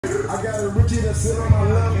I got a Richie that sit on my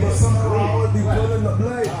lap, but somehow I always be pulling the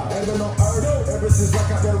blade. Ain't been on earth ever since I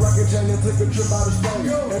got that rocket chain and took a trip out of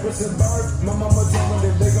space. Ever since birth, my mama told me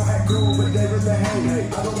that they gon' act cool, but they really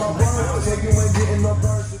hate. I got my word, so you ain't getting no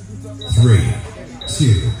verse. 3,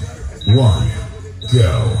 2, 1,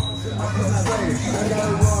 go. I got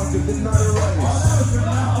it wrong, cause it's not a race.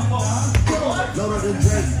 Load of the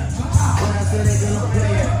Drake, when I said they gonna play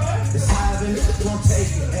it, it's live and it's gonna take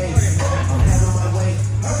it. Hey, I'm having my way.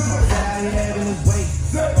 I ain't having his weight.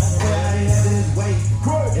 I ain't having his weight.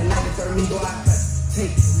 And like a third me go, I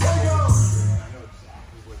take it.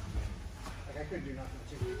 Like I couldn't do nothing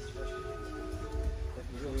for 2 weeks, especially. Like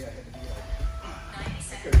really, I had to be like,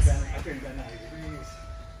 I couldn't bend 90 degrees.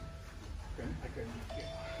 I couldn't.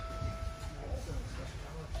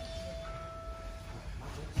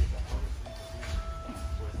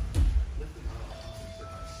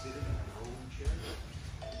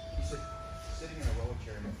 Sitting in a rolling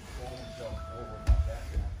chair and pull himself forward like that.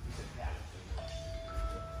 He said, "That."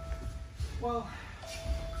 Well,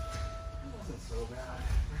 it wasn't so bad.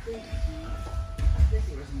 I think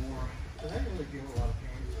it was more because I didn't really feel a lot of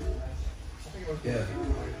pain. I think it was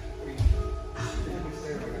more like I didn't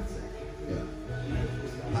say I got sick.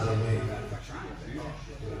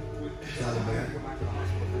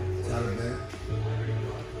 Taliban.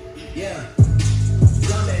 Yeah.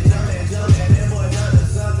 Jumpin', that boy done to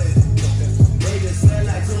something. They just spent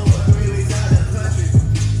like 2 or 3 weeks out of the country.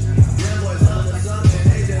 Them boys done to something,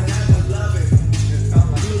 they just have to love it.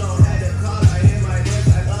 You don't have to call, I hear my dance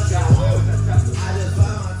like Usher. I just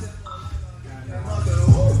find my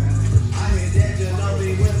I hear that you know me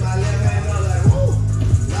with my left hand up like woo.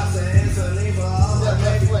 Lots of insulin for all the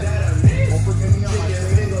babies that are missed. Chicken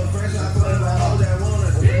finger fresh, I put my hoes that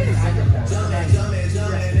wanna dance. Jumpin',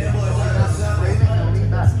 them boys done to something.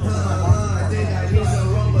 I think I need some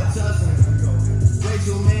Robitussin. Way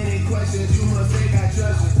too many questions, you must think I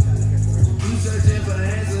trust you. You searching for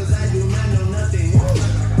answers, I do not know nothing.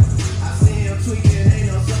 I see him tweaking, ain't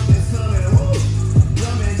no something's coming.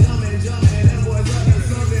 Jumpin', them boys up to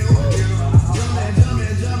something.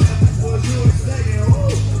 Jumpin', what you expecting?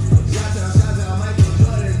 Shout out, Michael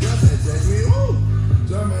Jordan, just text me.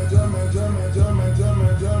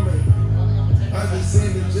 Jumpin'. I just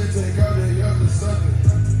seen the chick take out the other sucker.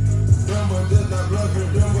 Them boys just not bluffing,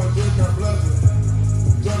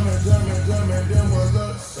 Jumpin', them boys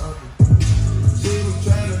up something. She was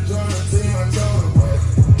trying to join the team, I told her what.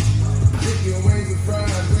 Chicken wings and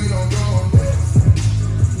fries, we don't go on that.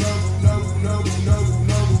 Noble.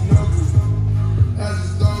 I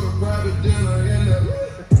just throw the private dinner in the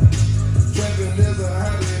trapping is a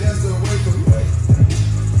hobby, that's the way for me.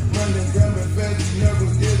 Money coming fast, you never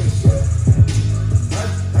give a shit.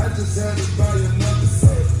 I just had to buy another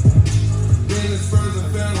set. Then the Spurs and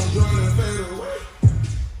fell on Jordan fade away.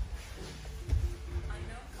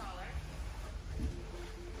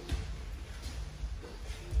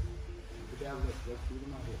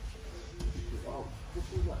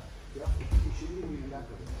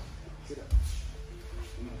 Sit up.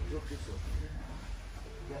 I'm going to drop this up.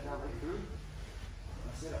 Get that right through.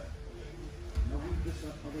 Now sit up. No, this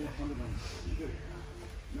up, other one. Good.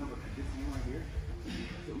 No, but this hand right here,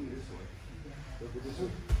 put me this way. Look at this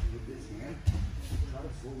way. With this hand, try to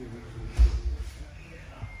slowly make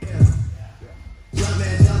it.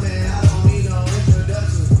 Jumpin', I don't need no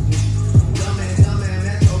introduction. Jumpin',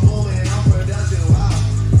 Metro Boomin, I'm production, wow.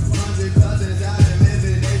 100 cousins out in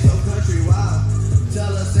Memphis, they so country, wow.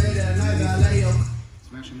 Tell her, say that night, I lay your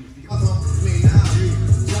Smashing these fuck on me now.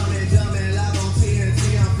 Jumpin', live on TNT,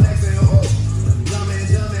 I'm flexing, ooh.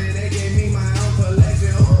 Jumpin', they gave me my own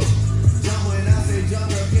collection, ooh. Jump when I say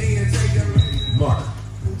jump, opinion, take the Mark.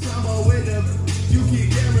 tumble with the, you keep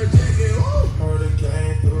getting rejected, ooh.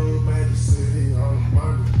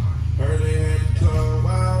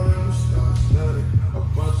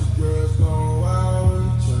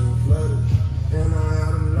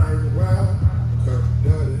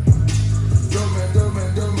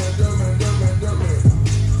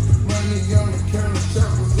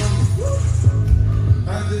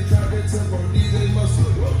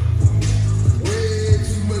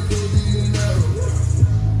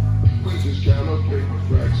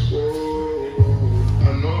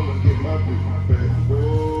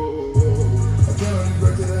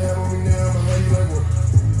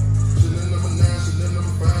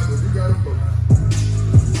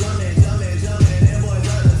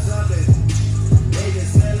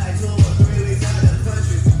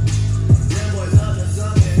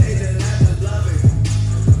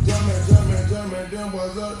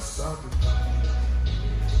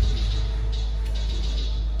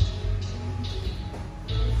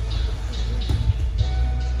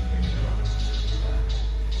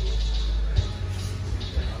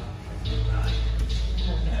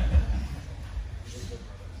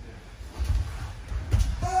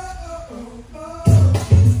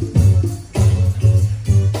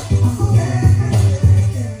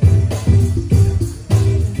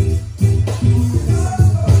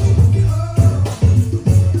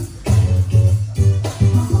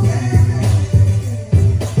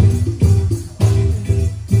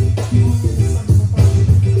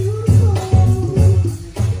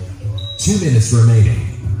 minutes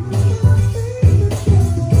remaining.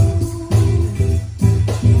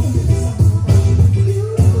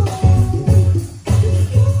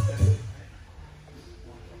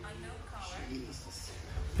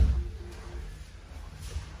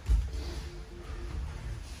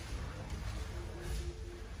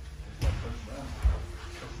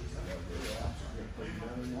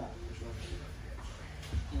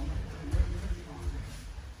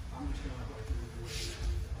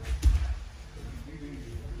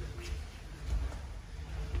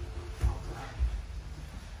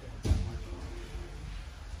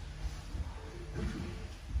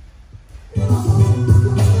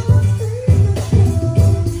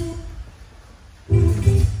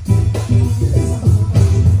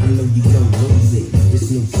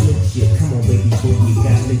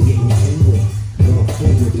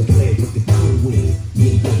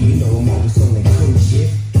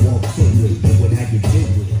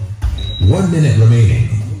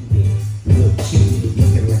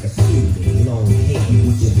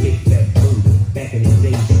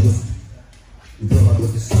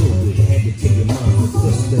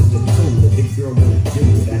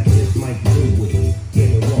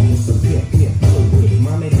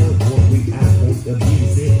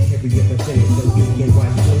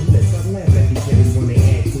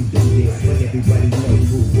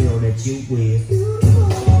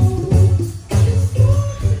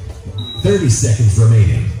 Seconds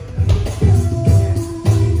remaining.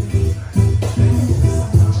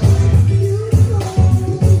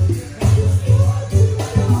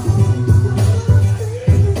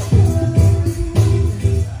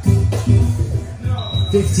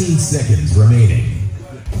 Seconds remaining.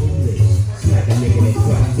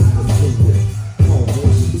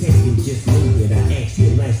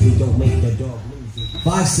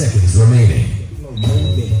 5 seconds remaining.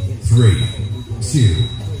 3,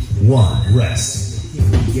 2, 1,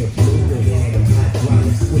 rest.